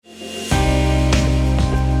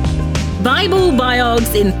Bible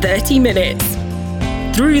Biogs in 30 minutes.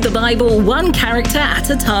 Through the Bible, one character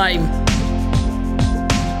at a time.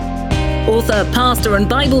 Author, pastor and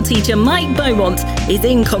Bible teacher Mike Beaumont is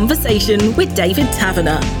in conversation with David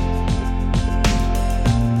Taverner.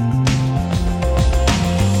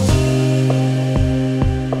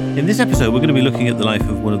 In this episode, we're going to be looking at the life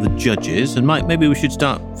of one of the judges. And Mike, maybe we should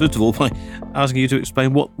start, first of all, by asking you to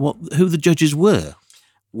explain who the judges were.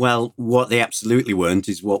 Well, what they absolutely weren't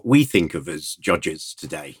is what we think of as judges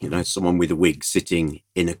today. You know, someone with a wig sitting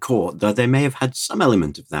in a court, though they may have had some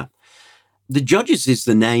element of that. The judges is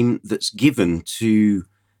the name that's given to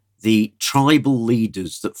the tribal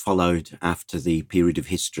leaders that followed after the period of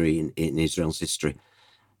history in Israel's history.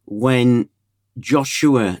 When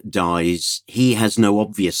Joshua dies, he has no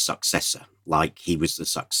obvious successor, like he was the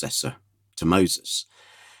successor to Moses.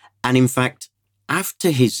 And in fact,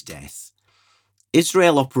 after his death,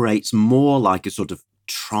 Israel operates more like a sort of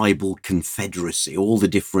tribal confederacy, all the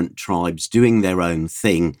different tribes doing their own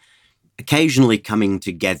thing, occasionally coming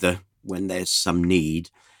together when there's some need.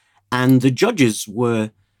 And the judges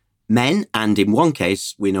were men, and in one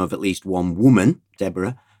case, we know of at least one woman,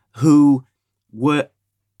 Deborah, who were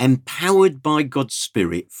empowered by God's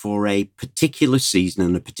Spirit for a particular season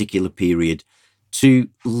and a particular period to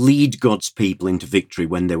lead God's people into victory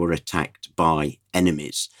when they were attacked by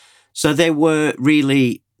enemies. So they were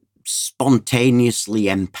really spontaneously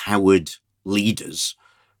empowered leaders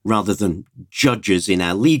rather than judges in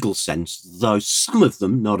our legal sense, though some of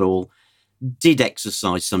them, not all, did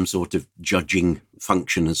exercise some sort of judging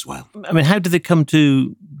function as well. I mean, how did they come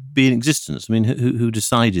to be in existence? I mean, who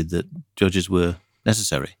decided that judges were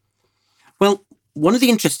necessary? Well, one of the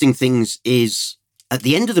interesting things is at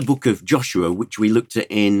the end of the book of Joshua, which we looked at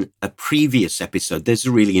in a previous episode, there's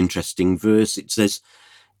a really interesting verse. It says,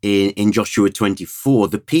 in Joshua 24,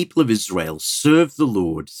 the people of Israel served the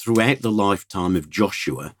Lord throughout the lifetime of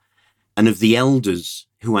Joshua and of the elders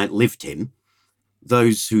who outlived him,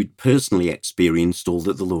 those who'd personally experienced all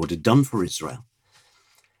that the Lord had done for Israel.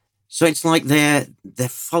 So it's like they're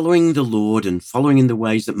following the Lord and following in the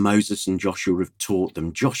ways that Moses and Joshua have taught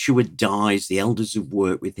them. Joshua dies, the elders who've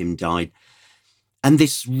worked with him died. And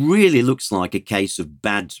this really looks like a case of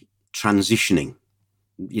bad transitioning.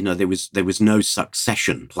 You know, there was no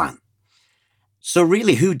succession plan. So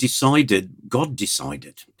really, who decided? God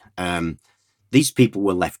decided. These people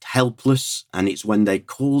were left helpless, and it's when they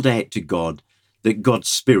called out to God that God's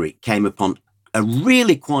Spirit came upon a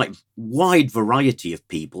really quite wide variety of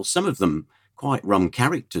people, some of them quite rum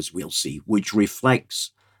characters, we'll see, which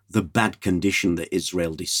reflects the bad condition that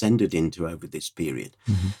Israel descended into over this period.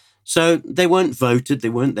 Mm-hmm. So they weren't voted, they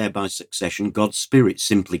weren't there by succession. God's Spirit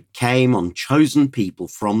simply came on chosen people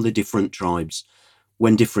from the different tribes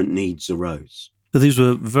when different needs arose. So these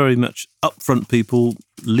were very much upfront people,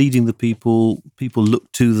 leading the people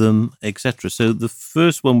looked to them, etc. So the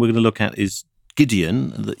first one we're going to look at is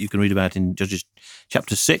Gideon, that you can read about in Judges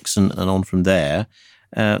chapter 6 and on from there.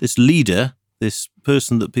 This leader, this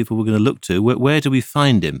person that people were going to look to, where do we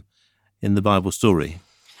find him in the Bible story?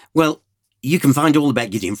 Well, you can find all about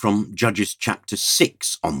Gideon from Judges chapter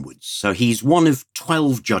 6 onwards. So he's one of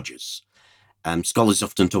 12 judges. Scholars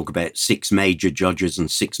often talk about 6 major judges and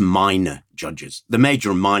 6 minor judges. The major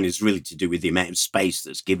and minor is really to do with the amount of space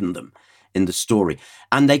that's given them in the story.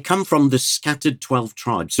 And they come from the scattered 12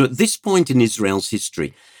 tribes. So at this point in Israel's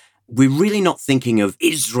history, we're really not thinking of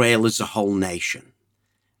Israel as a whole nation.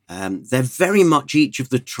 They're very much each of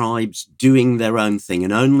the tribes doing their own thing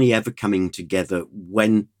and only ever coming together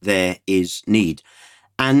when there is need.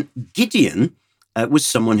 And Gideon was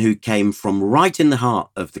someone who came from right in the heart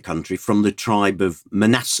of the country, from the tribe of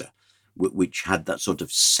Manasseh, which had that sort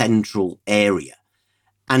of central area.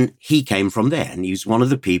 And he came from there, and he was one of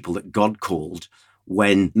the people that God called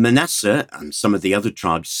when Manasseh and some of the other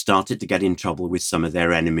tribes started to get in trouble with some of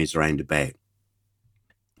their enemies round about.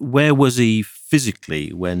 Where was he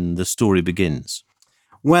physically when the story begins?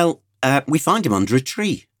 Well, we find him under a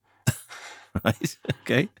tree. Right,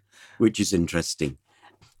 okay. Which is interesting.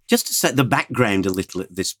 Just to set the background a little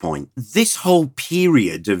at this point, this whole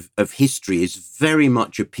period of history is very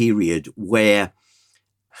much a period where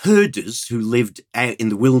herders who lived out in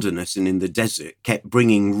the wilderness and in the desert kept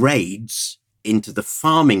bringing raids into the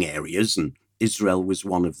farming areas, and Israel was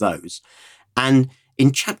one of those. And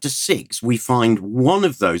in chapter 6, we find one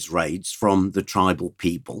of those raids from the tribal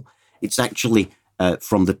people. It's actually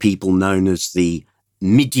from the people known as the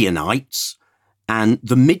Midianites. And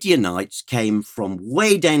the Midianites came from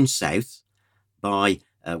way down south by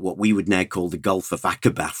what we would now call the Gulf of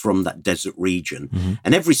Aqaba, from that desert region. Mm-hmm.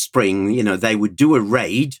 And every spring, you know, they would do a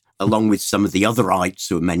raid along with some of the otherites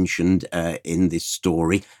who are mentioned in this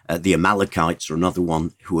story. The Amalekites are another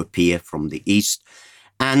one who appear from the east.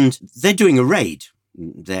 And they're doing a raid.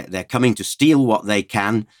 They're coming to steal what they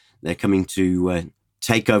can. They're coming to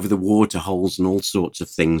take over the water holes and all sorts of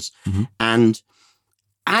things. Mm-hmm. And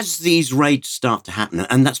as these raids start to happen,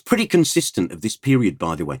 and that's pretty consistent of this period,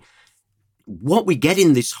 by the way, what we get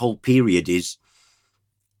in this whole period is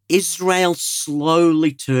Israel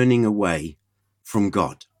slowly turning away from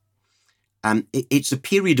God. It's a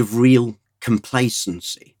period of real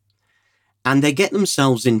complacency. And they get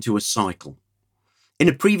themselves into a cycle. In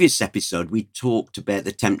a previous episode, we talked about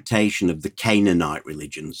the temptation of the Canaanite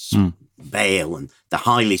religions, Baal, and the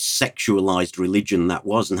highly sexualized religion that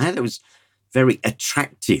was, and how that was very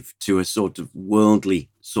attractive to a sort of worldly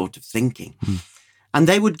sort of thinking. And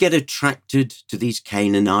they would get attracted to these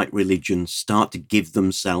Canaanite religions, start to give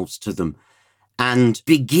themselves to them, and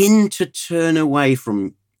begin to turn away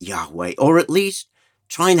from Yahweh, or at least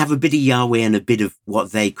try and have a bit of Yahweh and a bit of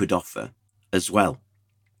what they could offer as well.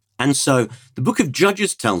 And so the book of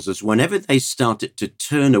Judges tells us whenever they started to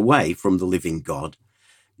turn away from the living God,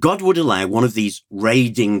 God would allow one of these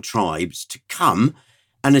raiding tribes to come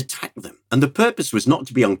and attack them. And the purpose was not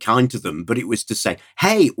to be unkind to them, but it was to say,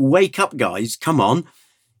 hey, wake up, guys, come on.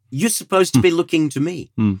 You're supposed to be looking to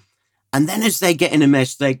me. And then as they get in a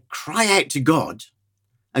mess, they cry out to God,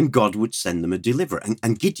 and God would send them a deliverer.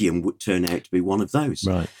 And Gideon would turn out to be one of those.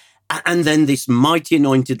 Right. And then this mighty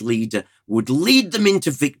anointed leader would lead them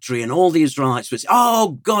into victory, and all the Israelites would say,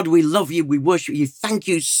 oh, God, we love you, we worship you, thank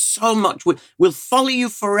you so much, we'll follow you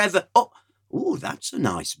forever. Oh, that's a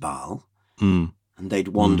nice Baal. And they'd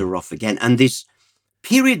wander off again. And this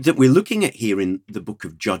period that we're looking at here in the book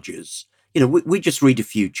of Judges, we just read a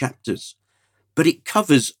few chapters, but it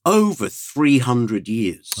covers over 300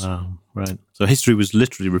 years. Wow, right. So history was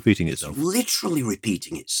literally repeating itself. Literally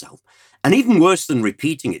repeating itself. And even worse than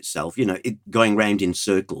repeating itself, going round in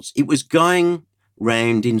circles. It was going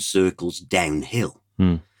round in circles downhill.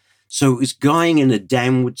 So it was going in a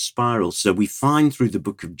downward spiral. So we find through the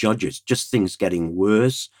book of Judges just things getting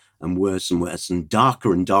worse and worse and worse and darker,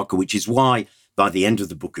 which is why by the end of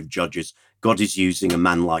the book of Judges, God is using a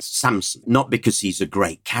man like Samson, not because he's a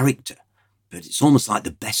great character, but it's almost like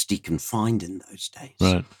the best he can find in those days.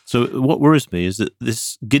 Right. So what worries me is that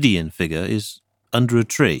this Gideon figure is under a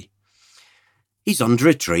tree. He's under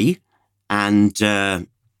a tree, and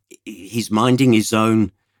he's minding his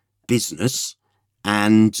own business,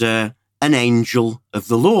 and an angel of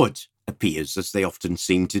the Lord appears, as they often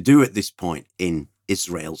seem to do at this point in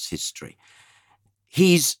Israel's history.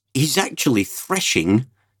 He's actually threshing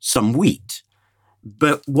some wheat,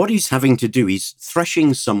 but what he's having to do is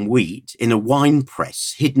threshing some wheat in a wine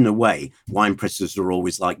press hidden away. Wine presses are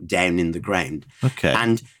always like down in the ground. Okay.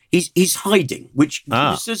 And he's hiding, which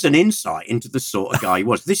gives us an insight into the sort of guy he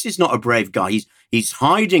was. This is not a brave guy. He's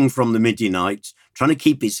hiding from the Midianites, trying to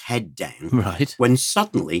keep his head down. Right. When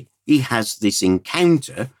suddenly he has this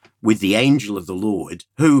encounter with the angel of the Lord,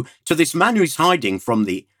 who, to this man who's hiding from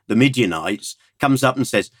the Midianites, comes up and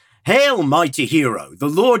says, "Hail, mighty hero, the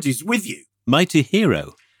Lord is with you." Mighty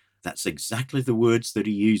hero. That's exactly the words that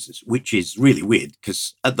he uses, which is really weird,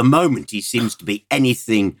 because at the moment he seems to be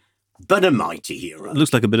anything but a mighty hero.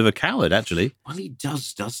 Looks like a bit of a coward, actually. Well, he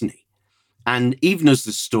does, doesn't he? And even as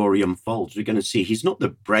the story unfolds, we're going to see he's not the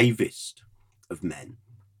bravest of men.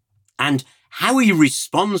 And how he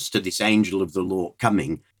responds to this angel of the Lord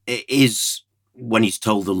coming is, when he's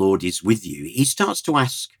told the Lord is with you, he starts to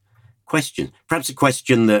ask questions. Perhaps a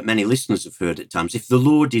question that many listeners have heard at times. If the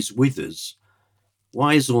Lord is with us,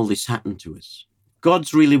 why has all this happened to us?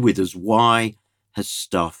 God's really with us. Why has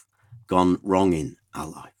stuff gone wrong in our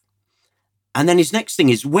life? And then his next thing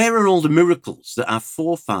is, where are all the miracles that our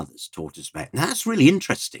forefathers taught us about? Now, that's really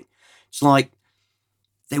interesting. It's like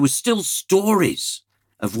there were still stories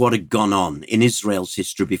of what had gone on in Israel's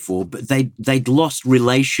history before, but they'd lost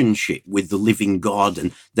relationship with the living God,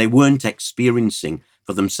 and they weren't experiencing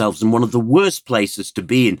for themselves. And one of the worst places to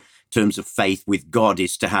be in terms of faith with God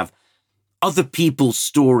is to have other people's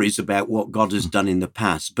stories about what God has done in the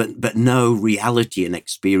past, but no reality and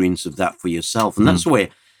experience of that for yourself. And that's where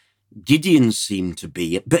Gideon seemed to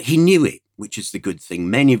be, but he knew it, which is the good thing.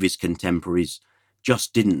 Many of his contemporaries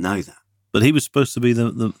just didn't know that. But he was supposed to be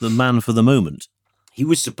the man for the moment. He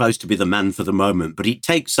was supposed to be the man for the moment, but it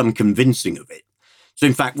takes some convincing of it. So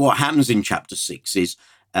in fact, what happens in chapter 6 is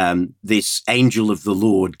this angel of the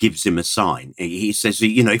Lord gives him a sign. He says,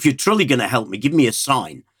 if you're truly going to help me, give me a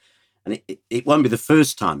sign. And it won't be the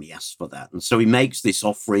first time he asks for that. And so he makes this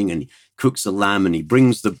offering and cooks a lamb and he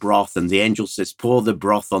brings the broth, and the angel says, pour the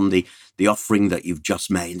broth on the offering that you've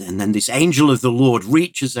just made. And then this angel of the Lord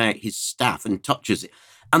reaches out his staff and touches it.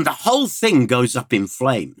 And the whole thing goes up in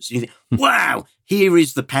flames. You think, wow, here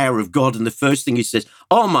is the power of God. And the first thing he says,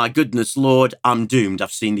 oh my goodness, Lord, I'm doomed.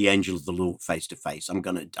 I've seen the angel of the Lord face to face. I'm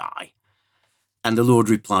going to die. And the Lord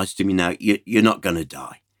replies to me, no, you're not going to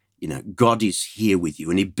die. God is here with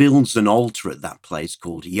you. And he builds an altar at that place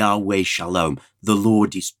called Yahweh Shalom. The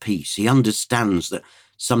Lord is peace. He understands that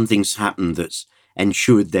something's happened that's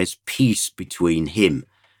ensured there's peace between him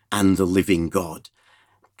and the living God.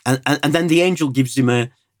 And then the angel gives him a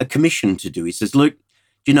commission to do. He says, look,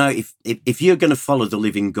 if you're going to follow the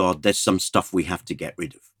living God, there's some stuff we have to get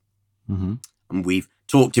rid of. Mm-hmm. And we've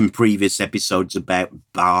talked in previous episodes about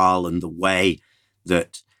Baal and the way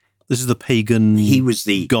that this is the pagan he was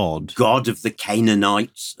the god of the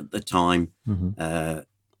Canaanites at the time,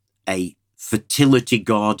 a fertility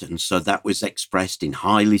god. And so that was expressed in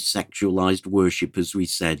highly sexualized worship, as we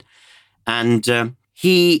said. And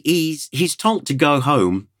he's told to go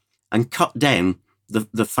home and cut down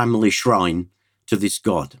the family shrine to this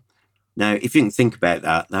god. Now, if you can think about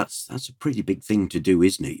that, that's a pretty big thing to do,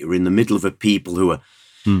 isn't it? You're in the middle of a people who are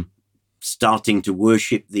starting to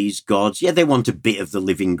worship these gods. Yeah, they want a bit of the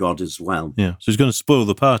living God as well. Yeah, so he's going to spoil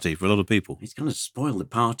the party for a lot of people. He's going to spoil the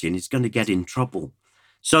party and he's going to get in trouble.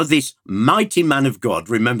 So this mighty man of God,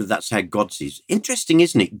 remember that's how God sees. Interesting,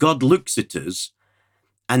 isn't it? God looks at us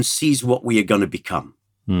and sees what we are going to become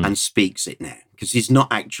and speaks it now, because he's not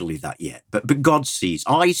actually that yet. But God sees.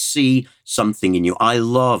 I see something in you. I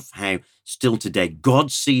love how still today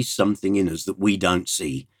God sees something in us that we don't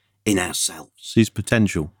see in ourselves. Sees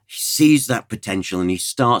potential. He sees that potential and he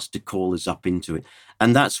starts to call us up into it.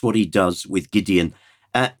 And that's what he does with Gideon.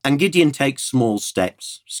 And Gideon takes small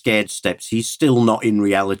steps, scared steps. He's still not in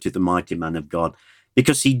reality the mighty man of God,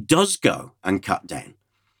 because he does go and cut down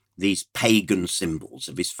these pagan symbols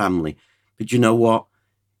of his family. But you know what?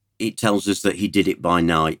 It tells us that he did it by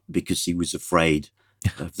night because he was afraid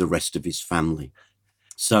of the rest of his family.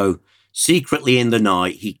 So secretly in the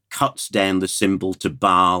night, he cuts down the symbol to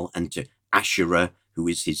Baal and to Asherah, who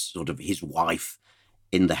is his wife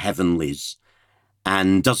in the heavenlies,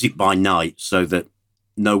 and does it by night so that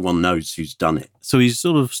no one knows who's done it. So he's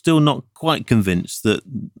sort of still not quite convinced that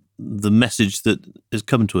the message that has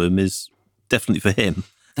come to him is definitely for him.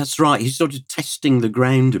 That's right. He's sort of testing the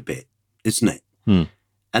ground a bit, isn't it?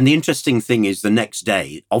 And the interesting thing is the next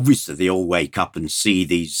day, obviously they all wake up and see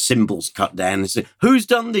these symbols cut down and say, who's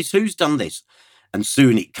done this? Who's done this? And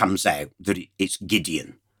soon it comes out that it's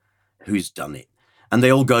Gideon who's done it. And they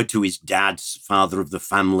all go to his dad, father of the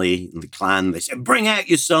family and the clan. They say, bring out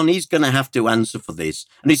your son. He's going to have to answer for this.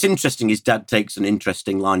 And it's interesting. His dad takes an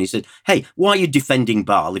interesting line. He said, hey, why are you defending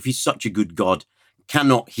Baal? If he's such a good God,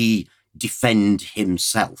 cannot he defend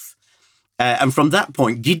himself? And from that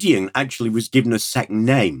point, Gideon actually was given a second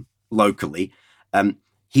name locally.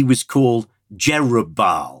 He was called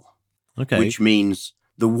Jerubbaal, which means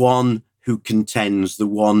the one who contends, the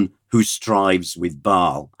one who strives with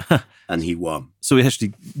Baal. And he won. So he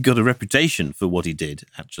actually got a reputation for what he did,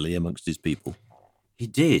 actually, amongst his people. He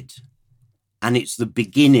did. And it's the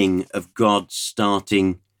beginning of God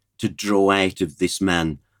starting to draw out of this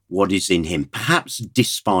man what is in him, perhaps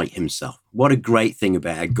despite himself. What a great thing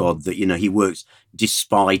about our God that, he works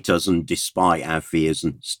despite us and despite our fears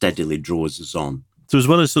and steadily draws us on. So as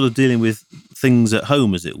well as sort of dealing with things at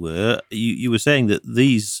home, as it were, you were saying that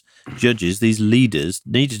these judges, these leaders,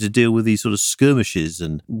 needed to deal with these sort of skirmishes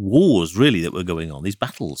and wars, really, that were going on, these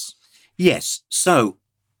battles. Yes. So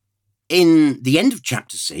in the end of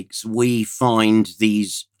chapter 6, we find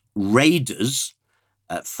these raiders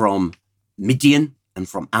from Midian and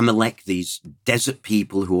from Amalek, these desert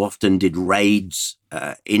people who often did raids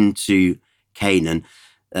into Canaan.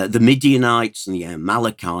 The Midianites and the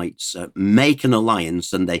Amalekites make an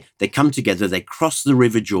alliance, and they come together, they cross the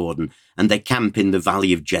River Jordan, and they camp in the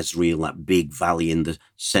Valley of Jezreel, that big valley in the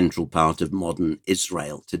central part of modern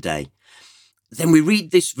Israel today. Then we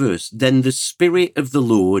read this verse, then the Spirit of the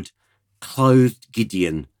Lord clothed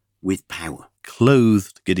Gideon with power.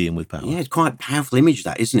 Clothed Gideon with power. Yeah, it's quite a powerful image,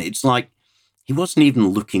 that, isn't it? It's like he wasn't even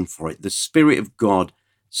looking for it. The Spirit of God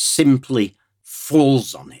simply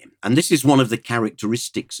falls on him. And this is one of the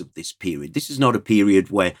characteristics of this period. This is not a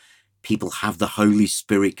period where people have the Holy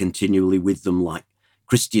Spirit continually with them like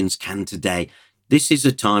Christians can today. This is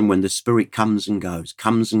a time when the Spirit comes and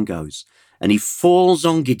goes. And he falls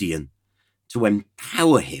on Gideon to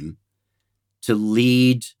empower him to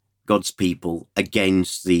lead God's people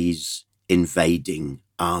against these invading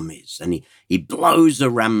armies. And he blows a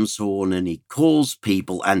ram's horn and he calls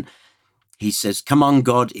people, and he says, "Come on,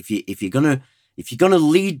 God, if you're gonna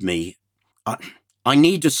lead me, I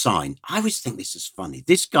need a sign." I always think this is funny.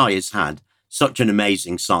 This guy has had such an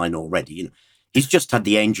amazing sign already. You know, he's just had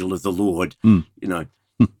the angel of the Lord,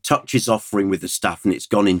 touch his offering with the staff, and it's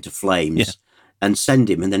gone into flames, and send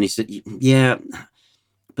him. And then he said, "Yeah,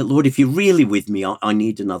 but Lord, if you're really with me, I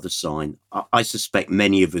need another sign." I suspect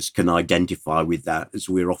many of us can identify with that as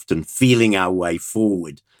we're often feeling our way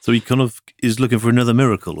forward. So he kind of is looking for another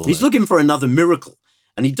miracle. He's looking for another miracle.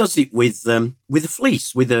 And he does it with a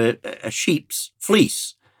fleece, with a sheep's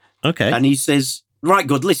fleece. Okay. And he says, "Right,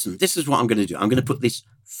 God, listen, this is what I'm going to do. I'm going to put this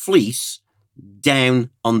fleece down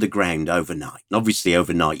on the ground overnight." And obviously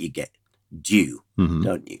overnight you get dew,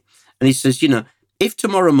 don't you? And he says, if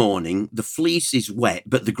tomorrow morning the fleece is wet,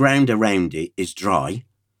 but the ground around it is dry,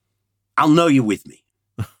 I'll know you're with me.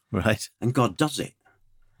 Right. And God does it.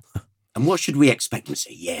 And what should we expect him to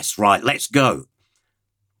say? Yes, right, let's go.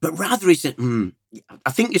 But rather he said,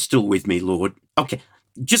 I think you're still with me, Lord. Okay,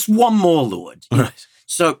 just one more, Lord. Right.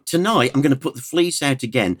 So tonight I'm going to put the fleece out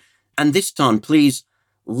again. And this time, please,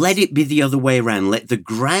 let it be the other way around. Let the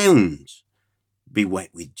ground be wet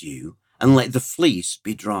with dew and let the fleece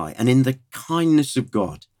be dry. And in the kindness of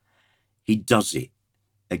God, he does it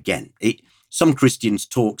again. Some Christians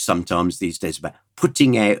talk sometimes these days about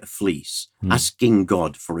putting out a fleece, asking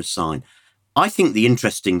God for a sign. I think the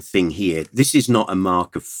interesting thing here, this is not a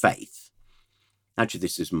mark of faith. Actually,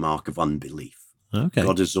 this is a mark of unbelief. Okay.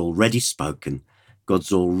 God has already spoken.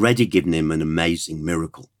 God's already given him an amazing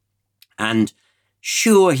miracle. And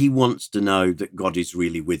sure, he wants to know that God is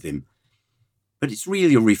really with him. But it's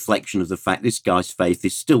really a reflection of the fact this guy's faith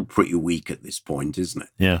is still pretty weak at this point, isn't it?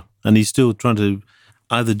 Yeah. And he's still trying to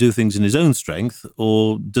either do things in his own strength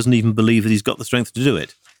or doesn't even believe that he's got the strength to do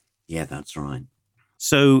it. Yeah, that's right.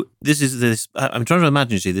 So I'm trying to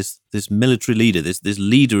imagine, this military leader, this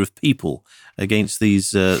leader of people against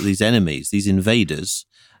these enemies, these invaders.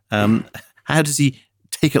 How does he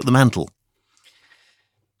take up the mantle?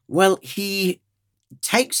 Well, he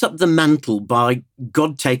takes up the mantle by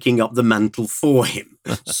God taking up the mantle for him.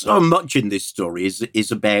 So much in this story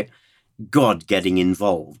is about God getting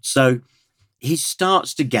involved. So he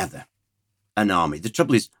starts to gather an army. The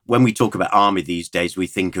trouble is, when we talk about army these days, we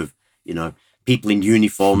think of, people in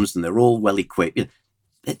uniforms and they're all well equipped.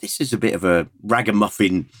 This is a bit of a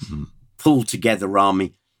ragamuffin, pulled together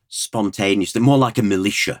army, spontaneous. They're more like a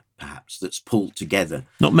militia, perhaps, that's pulled together.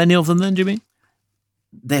 Not many of them then, do you mean?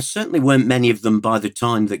 There certainly weren't many of them by the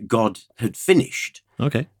time that God had finished.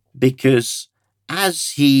 Okay. Because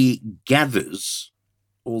as he gathers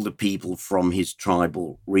all the people from his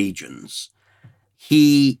tribal regions,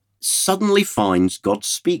 he suddenly finds God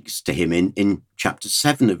speaks to him in chapter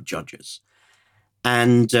 7 of Judges.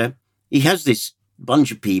 And he has this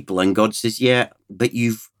bunch of people, and God says, "Yeah, but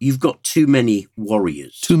you've got too many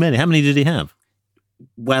warriors." Too many? How many did he have?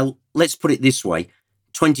 Well, let's put it this way: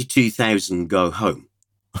 22,000 go home.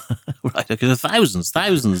 Right. Okay. So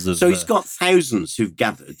thousands of. So he's got thousands who've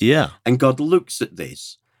gathered. Yeah. And God looks at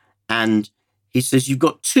this, and he says, "You've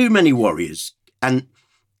got too many warriors, and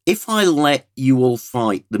if I let you all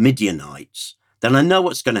fight the Midianites, then I know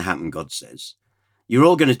what's going to happen." God says, "You're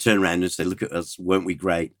all going to turn around and say, 'Look at us, weren't we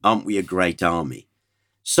great? Aren't we a great army?'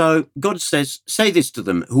 So God says, say this to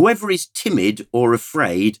them: whoever is timid or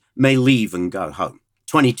afraid may leave and go home."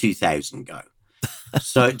 22,000 go.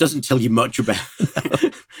 So it doesn't tell you much about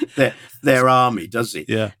their army, does it?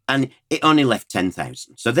 Yeah. And it only left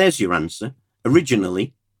 10,000. So there's your answer.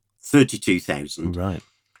 Originally, 32,000. Right.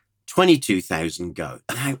 22,000 go.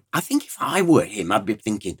 Now, I think if I were him, I'd be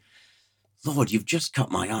thinking, "Lord, you've just cut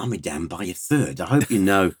my army down by a third. I hope you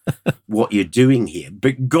know what you're doing here."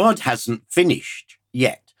 But God hasn't finished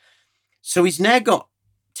yet. So he's now got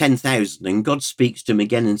 10,000, and God speaks to him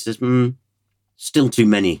again and says, "Still too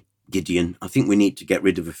many, Gideon. I think we need to get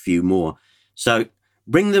rid of a few more. So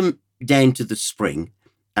bring them down to the spring.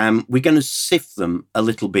 We're going to sift them a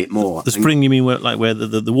little bit more." The spring, you mean where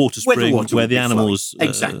the water spring, where the animals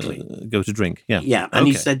exactly go to drink? Yeah. Yeah. And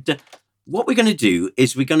he said, what we're going to do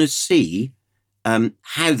is we're going to see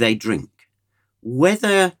how they drink,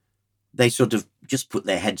 whether they sort of just put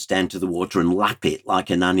their heads down to the water and lap it like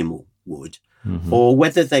an animal would, or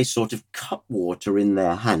whether they sort of cup water in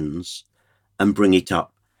their hands and bring it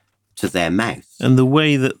up to their mouth. And the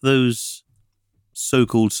way that those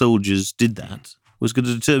so-called soldiers did that was going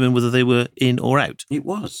to determine whether they were in or out. It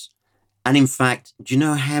was. And in fact, do you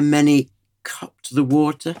know how many cupped the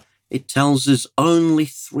water? It tells us only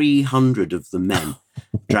 300 of the men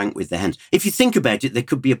drank with their hands. If you think about it, there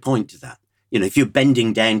could be a point to that. If you're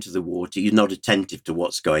bending down to the water, you're not attentive to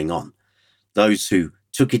what's going on. Those who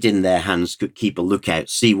took it in their hands, could keep a lookout,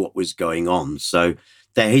 see what was going on. So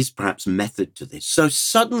there is perhaps method to this. So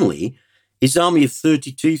suddenly, his army of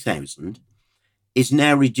 32,000 is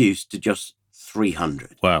now reduced to just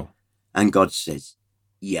 300. Wow. And God says,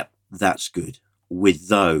 yep, that's good. With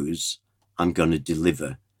those, I'm going to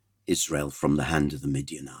deliver Israel from the hand of the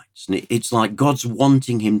Midianites. And it's like God's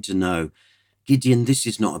wanting him to know, Gideon, this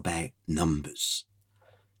is not about numbers.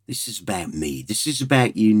 This is about me. This is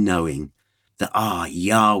about you knowing that,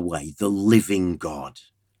 Yahweh, the living God,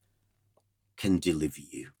 can deliver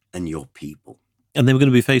you and your people. And they were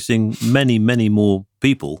going to be facing many, many more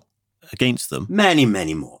people against them. Many,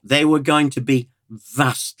 many more. They were going to be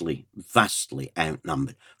vastly, vastly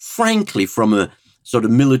outnumbered. Frankly, from a sort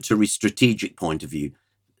of military strategic point of view,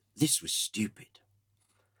 this was stupid.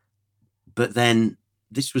 But then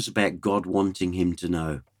this was about God wanting him to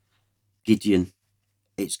know, Gideon,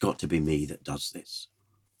 it's got to be me that does this.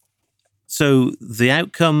 So the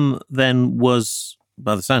outcome then was,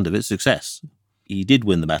 by the sound of it, success. He did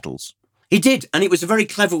win the battles. He did, and it was a very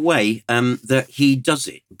clever way that he does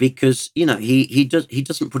it, because he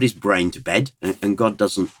doesn't put his brain to bed, and God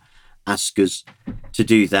doesn't ask us to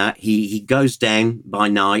do that. He goes down by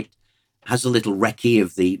night, has a little recce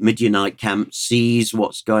of the Midianite camp, sees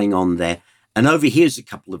what's going on there, and overhears a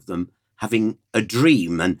couple of them having a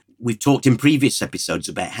dream. And we've talked in previous episodes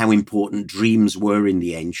about how important dreams were in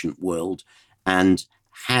the ancient world and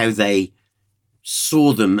how they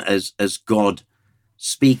saw them as God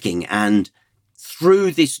speaking. And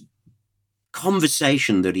through this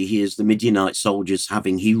conversation that he hears the Midianite soldiers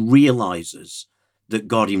having, he realizes that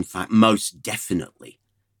God, in fact, most definitely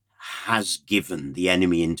has given the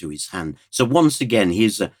enemy into his hand. So once again,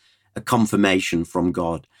 here's a confirmation from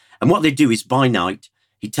God. And what they do is, by night,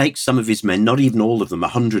 he takes some of his men, not even all of them,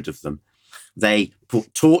 100 of them. They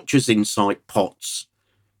put torches inside pots,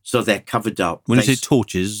 so they're covered up. When you say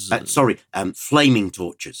torches? Flaming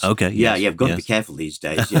torches. Okay. Yeah, yes, you've got to be careful these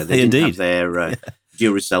days. Yeah, they didn't have their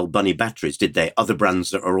Duracell bunny batteries, did they? Other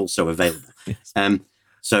brands that are also available. Yes.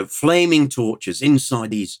 So flaming torches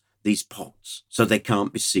inside these pots, so they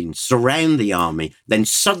can't be seen, surround the army. Then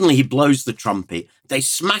suddenly he blows the trumpet. They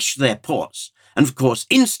smash their pots. And of course,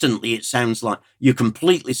 instantly it sounds like you're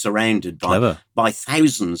completely surrounded by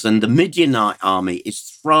thousands. And the Midianite army is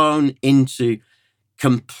thrown into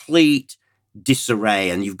complete disarray.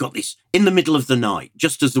 And you've got this in the middle of the night,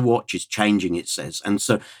 just as the watch is changing, it says. And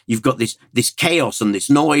so you've got this chaos and this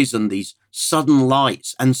noise and these sudden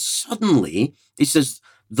lights. And suddenly, it says,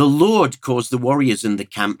 the Lord caused the warriors in the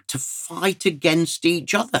camp to fight against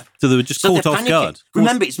each other. So they were just caught off guard.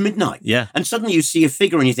 Remember, it's midnight. Yeah. And suddenly you see a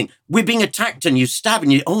figure and you think, we're being attacked, and you stab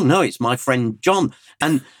and oh no, it's my friend John.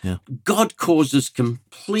 And God causes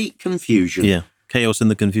complete confusion. Yeah. Chaos and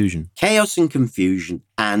the confusion. Chaos and confusion.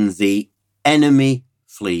 And the enemy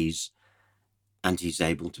flees, and he's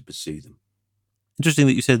able to pursue them. Interesting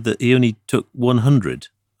that you said that he only took 100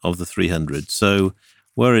 of the 300. So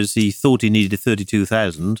whereas he thought he needed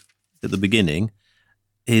 32,000 at the beginning,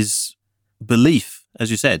 his belief,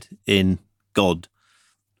 as you said, in God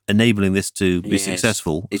enabling this to be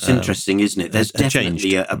successful. It's interesting, isn't it? There's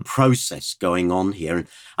definitely a process going on here. And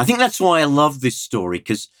I think that's why I love this story,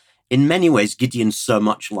 because in many ways, Gideon's so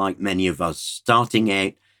much like many of us, starting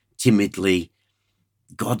out timidly.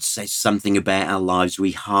 God says something about our lives,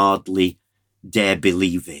 we hardly dare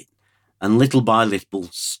believe it. And little by little,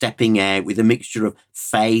 stepping out with a mixture of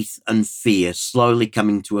faith and fear, slowly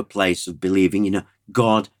coming to a place of believing,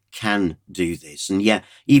 God can do this. And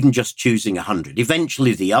even just choosing 100.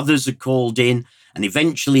 Eventually, the others are called in, and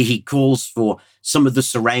eventually he calls for some of the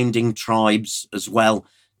surrounding tribes as well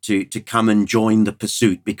to come and join the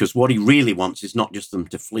pursuit, because what he really wants is not just them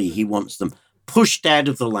to flee. He wants them pushed out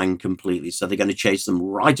of the land completely. So they're going to chase them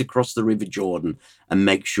right across the River Jordan and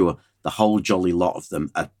make sure the whole jolly lot of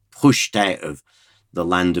them are pushed out of the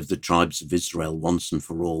land of the tribes of Israel once and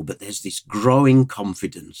for all. But there's this growing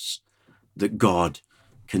confidence that God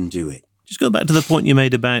can do it. Just go back to the point you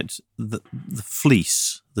made about the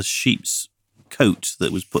fleece, the sheep's coat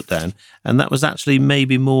that was put down, and that was actually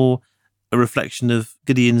maybe more a reflection of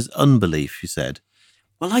Gideon's unbelief, you said.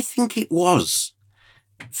 Well, I think it was.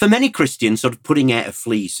 For many Christians, sort of putting out a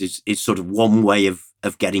fleece is sort of one way of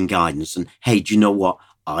getting guidance. And hey, do you know what?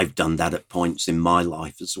 I've done that at points in my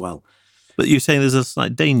life as well. But you're saying there's a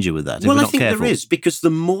slight danger with that. Well, I think there is, because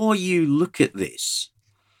the more you look at this,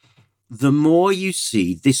 the more you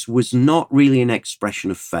see this was not really an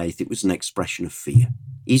expression of faith. It was an expression of fear.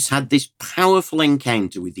 He's had this powerful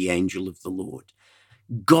encounter with the angel of the Lord.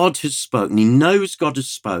 God has spoken. He knows God has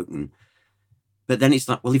spoken. But then it's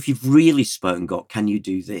like, well, if you've really spoken, God, can you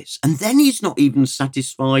do this? And then he's not even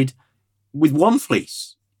satisfied with one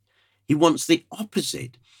fleece. He wants the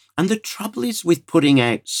opposite. And the trouble is with putting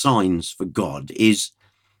out signs for God is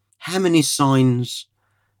how many signs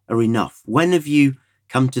are enough? When have you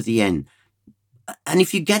come to the end? And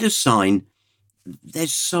if you get a sign,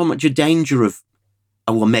 there's so much a danger of,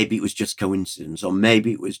 oh, well, maybe it was just coincidence, or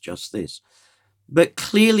maybe it was just this. But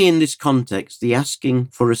clearly in this context, the asking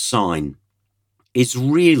for a sign is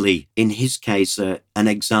really, in his case, an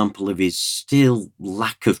example of his still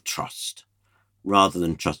lack of trust rather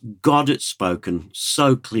than trust. God had spoken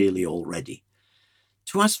so clearly already.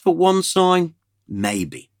 To ask for one sign,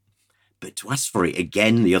 maybe. But to ask for it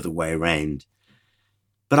again the other way around.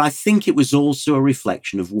 But I think it was also a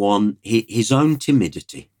reflection of his own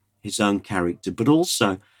timidity, his own character, but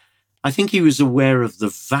also I think he was aware of the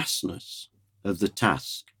vastness of the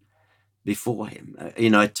task before him.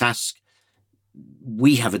 A task,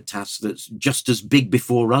 we have a task that's just as big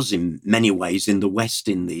before us in many ways in the West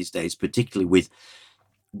in these days, particularly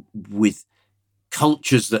with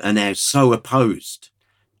cultures that are now so opposed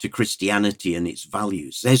to Christianity and its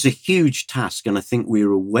values. There's a huge task, and I think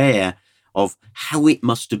we're aware of how it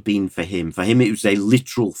must have been for him. For him, it was a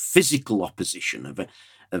literal physical opposition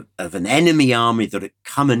of an enemy army that had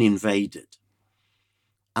come and invaded.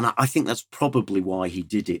 And I think that's probably why he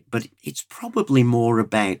did it. But it's probably more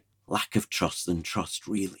about lack of trust than trust,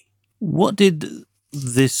 really. What did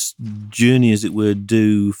this journey, as it were,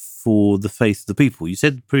 do for the faith of the people? You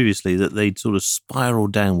said previously that they'd sort of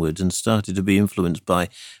spiraled downwards and started to be influenced by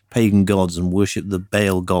pagan gods and worship the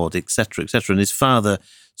Baal god, etc., etc. And his father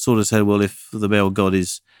sort of said, well, if the Baal god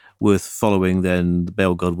is worth following, then the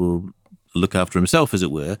Baal god will look after himself, as it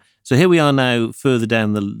were. So here we are now further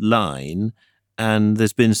down the line, and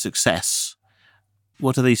there's been success.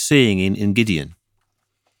 What are they seeing in Gideon?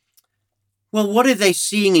 Well, what are they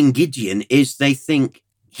seeing in Gideon is they think,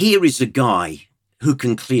 here is a guy who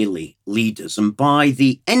can clearly lead us. And by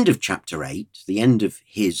the end of chapter 8, the end of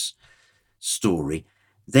his story,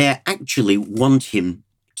 they actually want him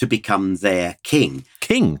to become their king.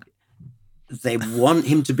 King? They want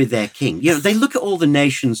him to be their king. They look at all the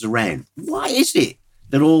nations around. Why is it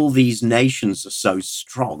that all these nations are so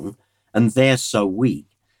strong and they're so weak?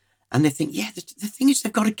 And they think, the thing is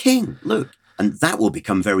they've got a king. Look. And that will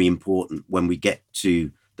become very important when we get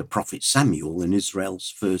to the prophet Samuel and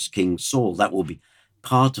Israel's first king Saul. That will be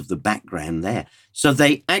part of the background there. So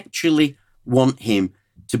they actually want him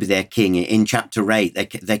to be their king. In chapter 8,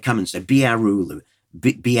 they come and say, be our ruler,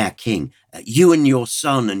 be our king. You and your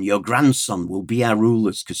son and your grandson will be our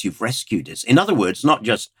rulers because you've rescued us. In other words, not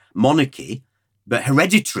just monarchy, but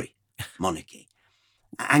hereditary monarchy.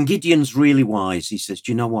 And Gideon's really wise. He says,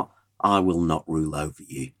 do you know what? I will not rule over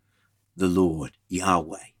you. The Lord,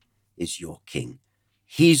 Yahweh, is your king.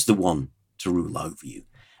 He's the one to rule over you.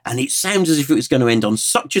 And it sounds as if it was going to end on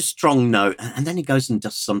such a strong note. And then he goes and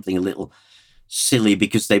does something a little silly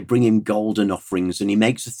because they bring him golden offerings and he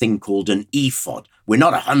makes a thing called an ephod. We're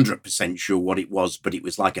not 100% sure what it was, but it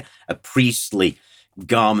was like a priestly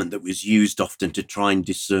garment that was used often to try and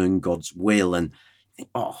discern God's will. And you think,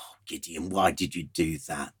 oh, Gideon, why did you do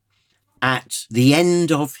that? At the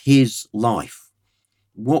end of his life,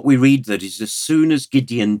 what we read that is as soon as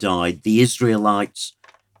Gideon died, the Israelites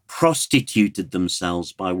prostituted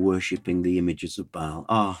themselves by worshipping the images of Baal.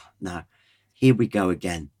 Now, here we go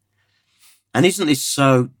again. And isn't this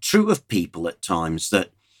so true of people at times that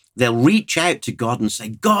they'll reach out to God and say,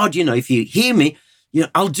 God, if you hear me,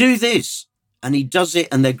 I'll do this. And he does it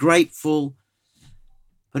and they're grateful,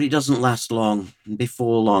 but it doesn't last long. And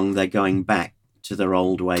before long, they're going back to their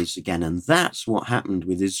old ways again. And that's what happened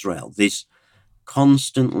with Israel. This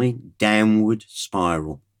constantly downward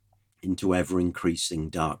spiral into ever-increasing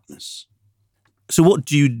darkness. So what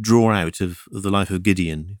do you draw out of the life of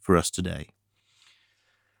Gideon for us today?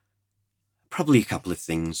 Probably a couple of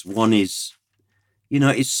things. One is,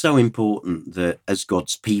 it's so important that as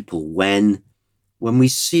God's people, when we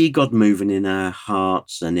see God moving in our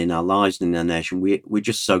hearts and in our lives and in our nation, we're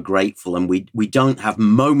just so grateful, and we don't have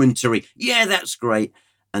momentary, that's great,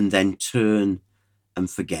 and then turn and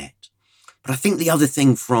forget. But I think the other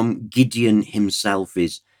thing from Gideon himself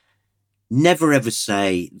is never ever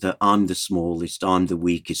say that I'm the smallest, I'm the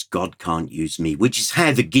weakest, God can't use me, which is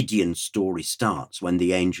how the Gideon story starts when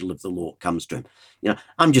the angel of the Lord comes to him.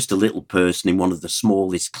 I'm just a little person in one of the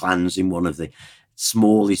smallest clans, in one of the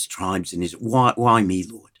smallest tribes in Israel. Why me,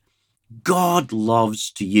 Lord? God loves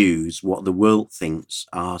to use what the world thinks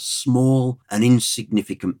are small and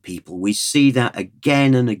insignificant people. We see that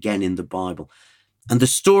again and again in the Bible. And the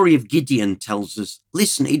story of Gideon tells us,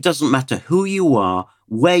 listen, it doesn't matter who you are,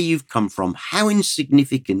 where you've come from, how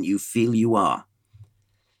insignificant you feel you are.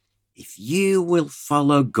 If you will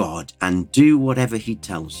follow God and do whatever he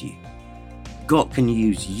tells you, God can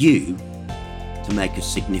use you to make a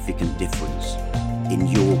significant difference in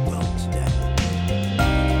your world today.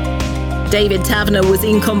 David Taverner was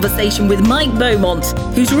in conversation with Mike Beaumont,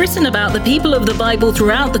 who's written about the people of the Bible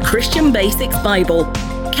throughout the Christian Basics Bible.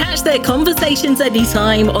 Catch their conversations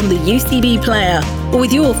anytime on the UCB Player or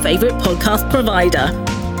with your favourite podcast provider.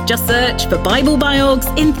 Just search for Bible Biogs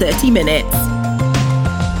in 30 Minutes.